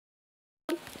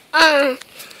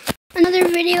Another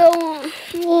video.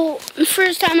 Well, the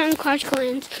first time on Clash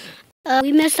Clans.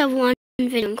 We missed out one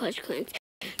video on Clash Clans.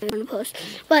 I'm gonna post.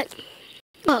 But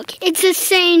look, it's the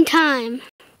same time.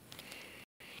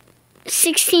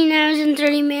 16 hours and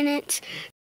 30 minutes.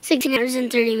 16 hours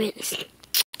and 30 minutes.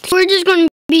 So we're just gonna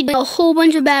be doing a whole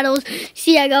bunch of battles.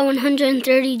 See, I got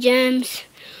 130 gems.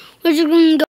 We're just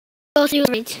gonna go through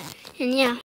it. And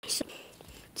yeah, so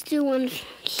let's do one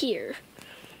here.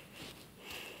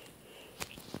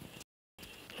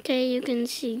 Okay, you can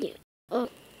see. Oh,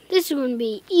 this is going to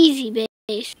be easy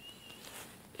base.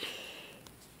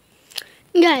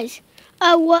 Guys,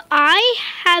 what I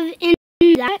have in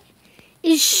that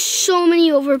is so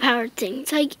many overpowered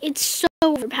things. Like, it's so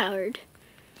overpowered.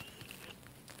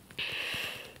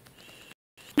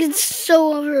 It's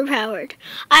so overpowered.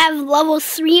 I have level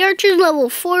 3 archers, level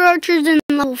 4 archers, and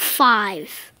level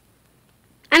 5.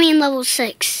 I mean level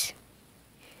 6.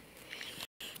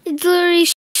 It's literally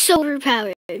so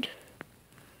overpowered.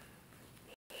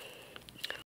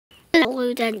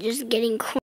 Loot that just getting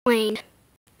coined.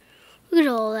 Look at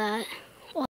all that.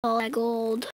 All that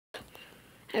gold.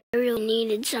 I really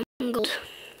needed some gold.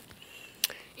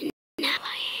 And now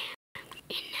I am.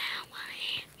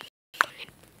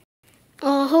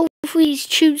 Oh, hopefully these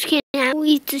troops can at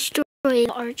least destroy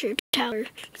the archer tower.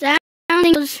 Because I don't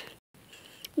think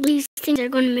these things are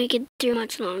going to make it through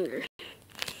much longer.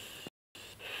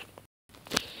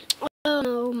 Oh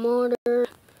no, mortar.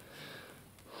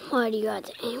 Why do you have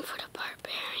to aim for the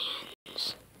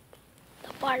barbarians?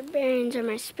 The barbarians are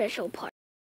my special part.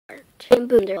 And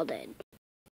boom, they're all dead.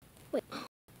 Wait,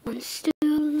 one's still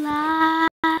alive.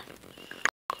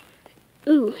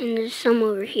 Ooh, and there's some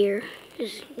over here.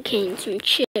 Just getting some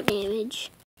chip damage.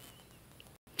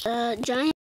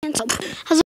 Giants. I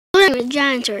was wondering where the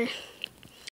giants were.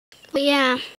 But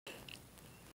yeah.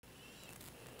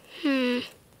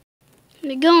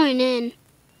 They're going in.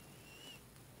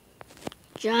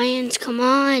 Giants, come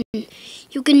on.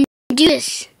 You can do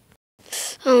this.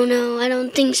 Oh no, I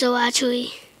don't think so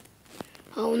actually.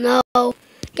 Oh no.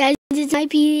 Guys, this might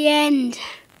be the end.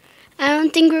 I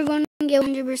don't think we're going to get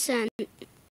 100%.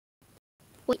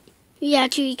 Wait, we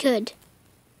actually could.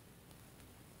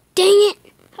 Dang it.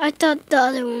 I thought the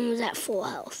other one was at full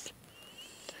health.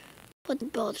 But the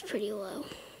boat's pretty low.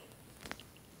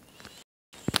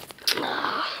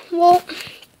 Well,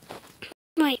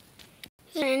 wait.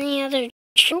 Is there any other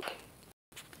troop?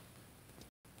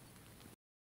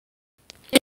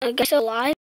 I guess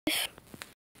alive.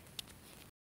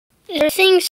 Is there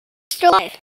things still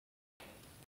alive?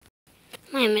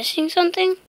 Am I missing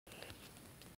something?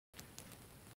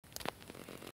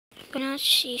 Can I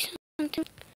see something?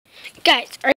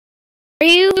 Guys, are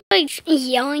you like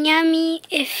yelling at me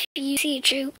if you see a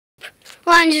troop?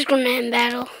 Well, I'm just gonna end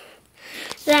battle.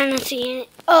 I'm not seeing it.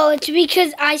 Oh, it's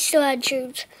because I still had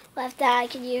troops left that I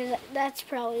could use. That's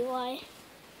probably why.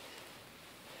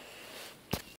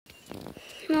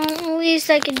 Well, at least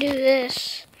I could do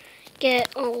this.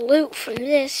 Get a loot from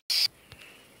this.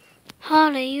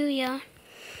 Hallelujah.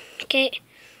 Okay,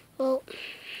 well,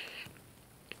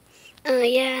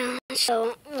 yeah,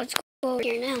 so let's go over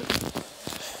here now.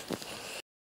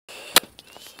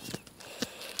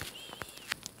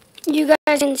 You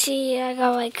guys can see I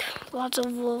got like lots of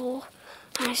level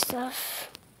high stuff.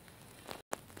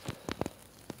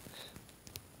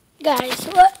 Guys,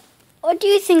 what do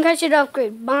you think I should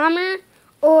upgrade? Bomber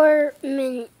or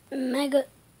meta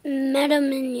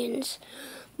minions?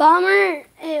 Bomber,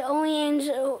 it only aims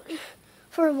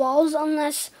for walls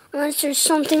unless there's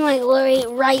something like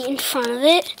right in front of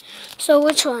it. So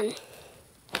which one?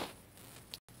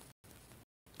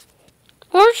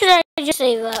 Or should I just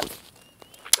save up?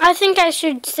 I think I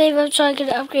should save up so I could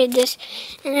upgrade this,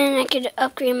 and then I could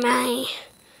upgrade my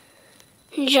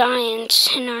giants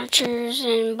and archers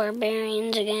and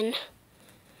barbarians again.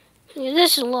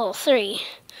 This is level 3.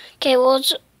 Okay, well,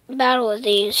 let's battle with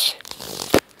these.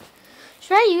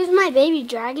 Should I use my baby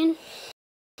dragon?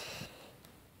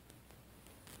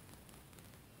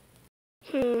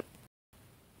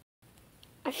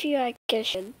 I feel like I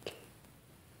should.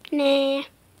 Nah.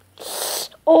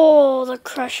 Oh, the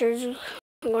crushers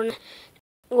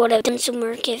would have done some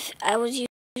work if I was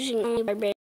using only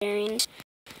barbarians.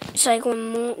 It's like what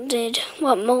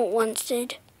Molt once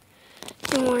did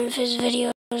in one of his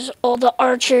videos. All the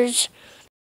archers,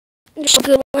 they're so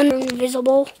good when they're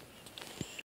invisible.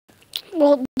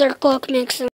 Well, their cloak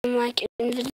makes them like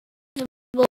invisible.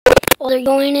 While they're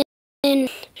going in,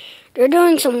 they're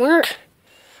doing some work.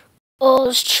 All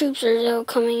those troops are though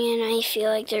coming in. I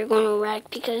feel like they're going to wreck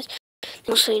because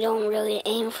mostly don't really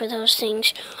aim for those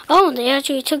things. Oh, they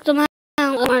actually took them out.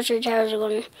 Now Archer Towers are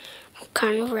going to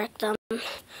kind of wreck them.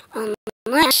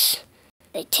 Unless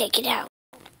they take it out.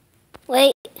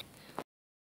 Wait.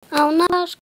 Oh no,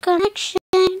 lost connection.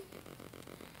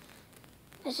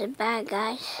 This is bad,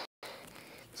 guys.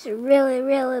 This is really,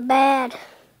 really bad.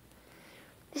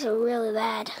 This is really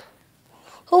bad.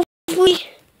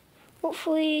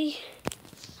 Hopefully.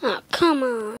 Oh, come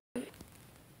on.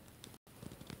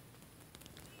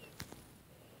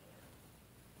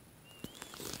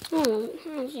 Oh,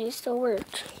 actually it still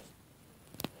worked.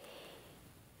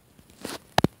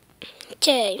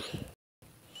 Okay.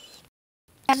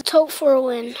 Let's hope for a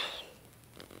win.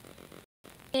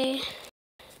 Okay.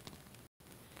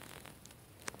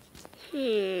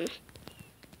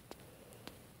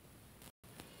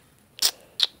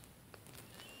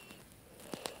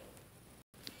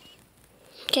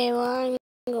 Okay, well, I'm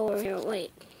gonna go over here.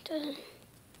 Wait.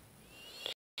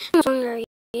 How long are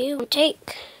you gonna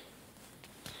take?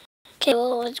 Okay,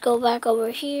 well, let's go back over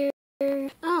here.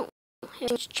 Oh,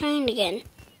 it's trained again.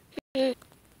 Yeah,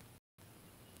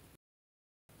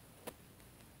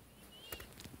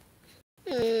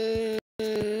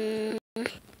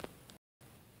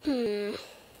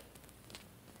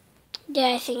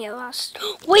 I think I lost.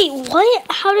 Wait, what?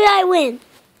 How did I win?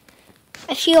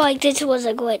 I feel like this was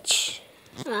a glitch.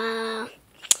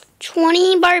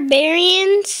 20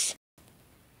 barbarians?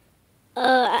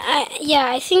 Yeah,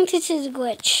 I think this is a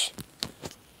glitch.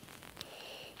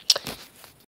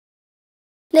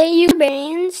 They use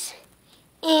barbarians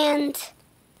and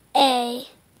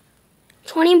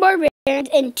 20 barbarians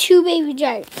and 2 baby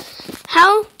giants.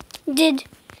 How did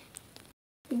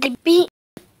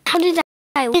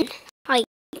I win? Like,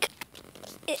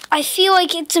 I feel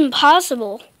like it's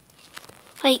impossible.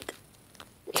 Like,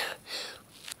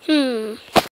 I'm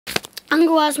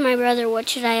gonna ask my brother what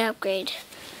should I upgrade.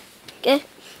 Okay?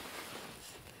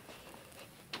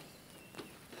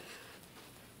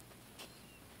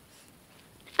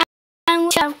 I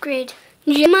want to upgrade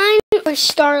Gem Mine or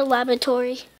Star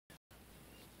Laboratory.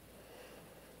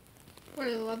 What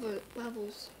are the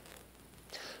levels?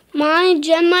 My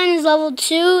Gem Mine is level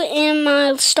 2 and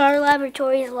my Star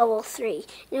Laboratory is level 3.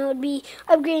 And it would be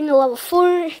upgrading to level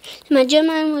 4. My Gem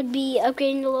Mine would be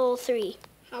upgrading to level 3.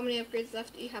 How many upgrades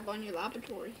left do you have on your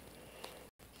laboratory?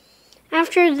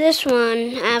 After this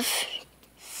one, I have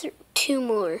 2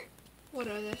 more. What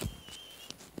are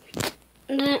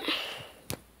they?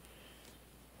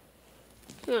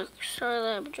 Look, Star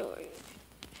Laboratory.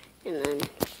 And then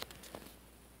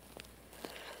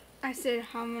I said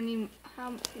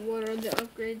what are the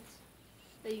upgrades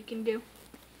that you can do?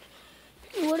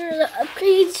 What are the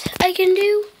upgrades I can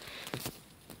do?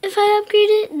 If I upgrade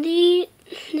it,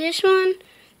 this one,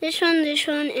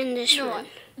 and this one.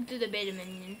 Do the beta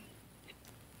minion.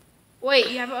 Wait,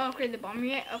 you haven't upgraded the bomber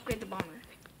yet? Upgrade the bomber.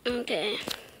 Okay.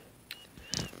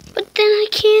 But then I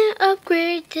can't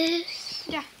upgrade this.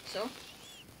 Yeah, so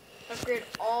upgrade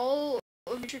all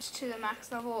of your to the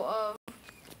max level of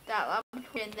that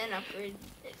laboratory and then upgrade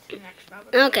it to the next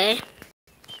laboratory. Okay.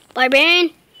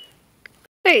 Barbarian,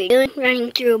 what are you doing?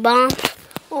 Running through a bomb?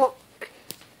 Oh.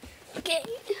 Okay.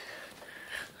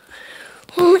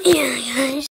 Oh yeah,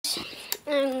 guys.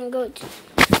 I'm going to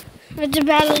go to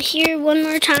battle here one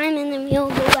more time, and then we'll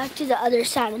go back to the other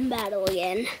side and battle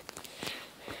again.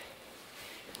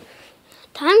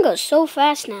 Time goes so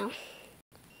fast now.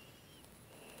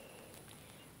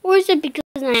 Or is it because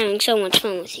I'm having so much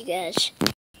fun with you guys?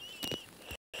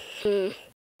 Should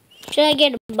I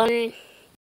get a button?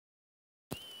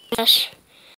 Yes.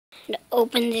 To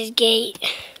open this gate.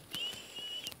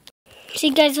 See,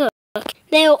 guys, look.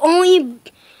 They'll only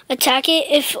attack it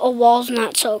if a wall's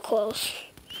not so close.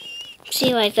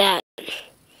 See, like that.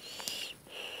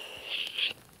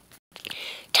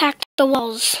 Attack the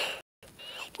walls.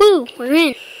 Woo, we're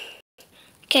in.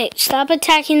 Okay, stop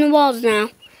attacking the walls now.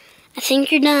 I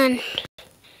think you're done.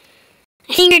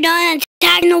 I think you're done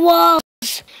attacking the walls.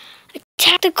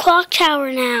 Attack the clock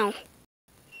tower now.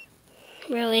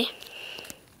 Really?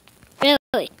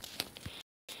 Really?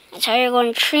 That's how you're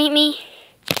going to treat me?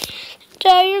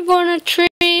 That's how you're going to treat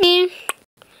me?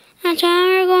 That's how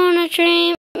you're going to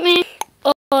treat me?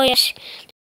 Oh, yes.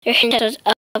 Your hints was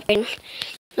upgrading.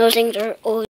 Those things are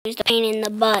always the pain in the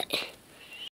butt.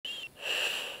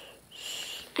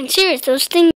 I'm serious. Those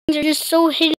things are just so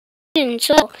hidden and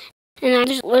so, and I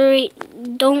just literally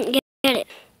don't get it.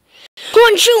 Go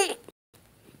on, shoot!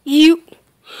 You.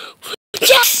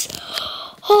 Yes!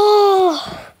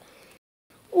 Oh!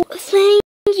 Thank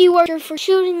you, Archer, for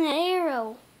shooting the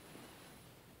arrow.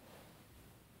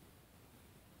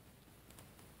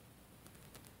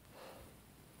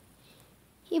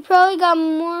 He probably got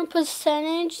more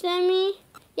percentage than me.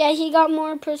 Yeah, he got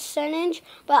more percentage,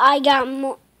 but I got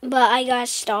more. But I got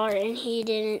star and he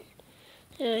didn't.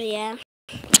 So yeah,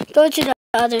 go to the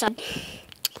other side.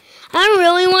 I don't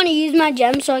really want to use my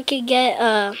gem so I could get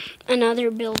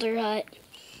another builder hut.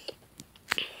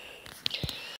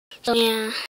 So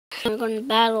yeah, I'm going to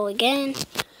battle again,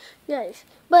 guys.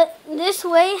 But this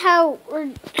way,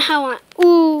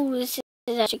 this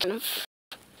is actually kind of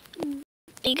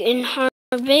big and hard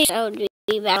base. I would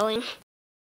be battling.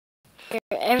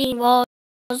 Every wall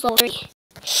is level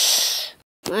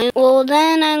 3. Well,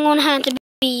 then I'm going to have to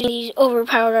be these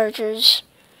overpowered archers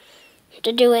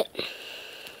to do it.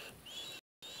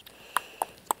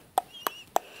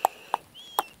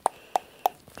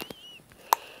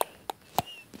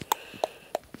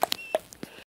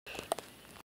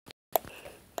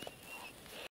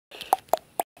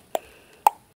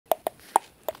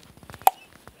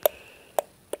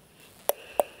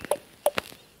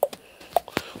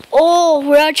 Oh,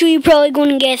 we're actually probably going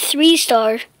to get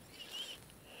 3-star.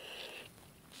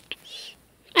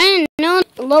 I didn't know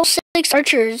level 6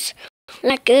 archers are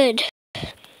that good.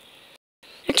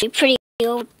 Actually pretty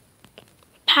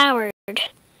overpowered.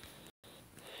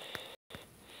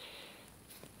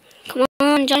 Come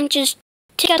on, John, just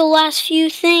take out the last few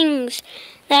things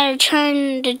that are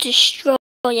trying to destroy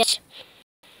us.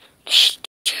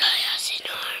 Destroy us in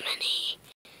harmony.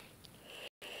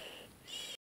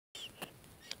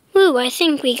 Ooh, I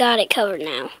think we got it covered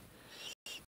now.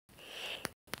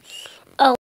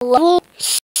 A level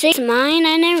 6 mine?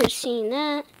 I never seen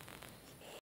that.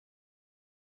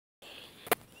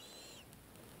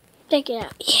 Check it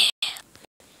out. Yeah.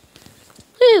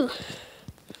 Woo!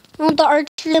 Well, the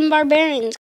archers and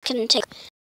barbarians can take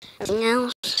everything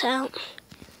else out.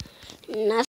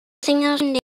 Nothing else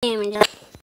can damage us.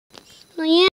 Well,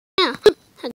 yeah.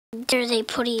 How dare they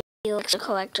put a elixir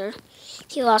collector?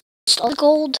 He lost all the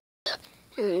gold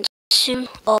and soon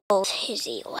all his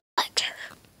elixir.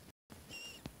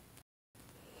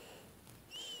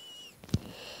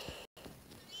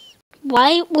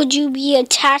 Why would you be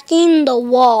attacking the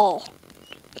wall?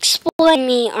 Explain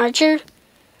me, Archer.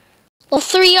 Well,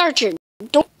 3 Archer,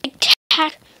 don't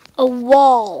attack a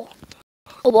wall.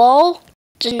 A wall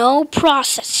is no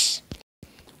process.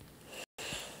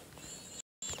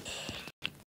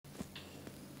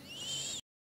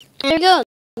 There we go.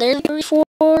 There's for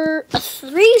a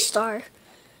 3-star.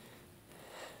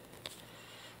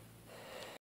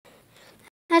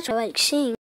 That's what I like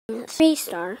seeing. A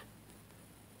 3-star.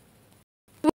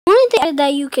 Why did they add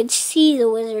that you could see the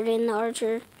wizard in the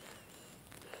archer?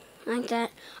 Like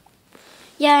that.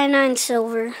 Yeah, 9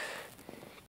 silver.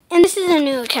 And this is a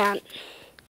new account.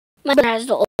 My brother has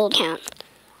the old account.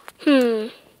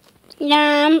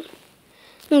 Yeah,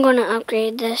 I'm gonna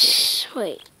upgrade this.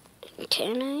 Wait,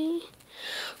 can I?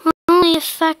 Only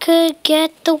if I could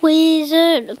get the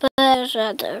wizard, but I just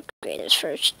have to upgrade this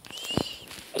first.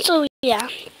 So yeah.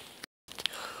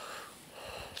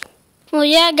 Well,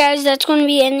 yeah, guys, that's going to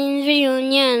be ending the video,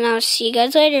 and yeah, and I'll see you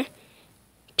guys later.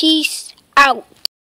 Peace out.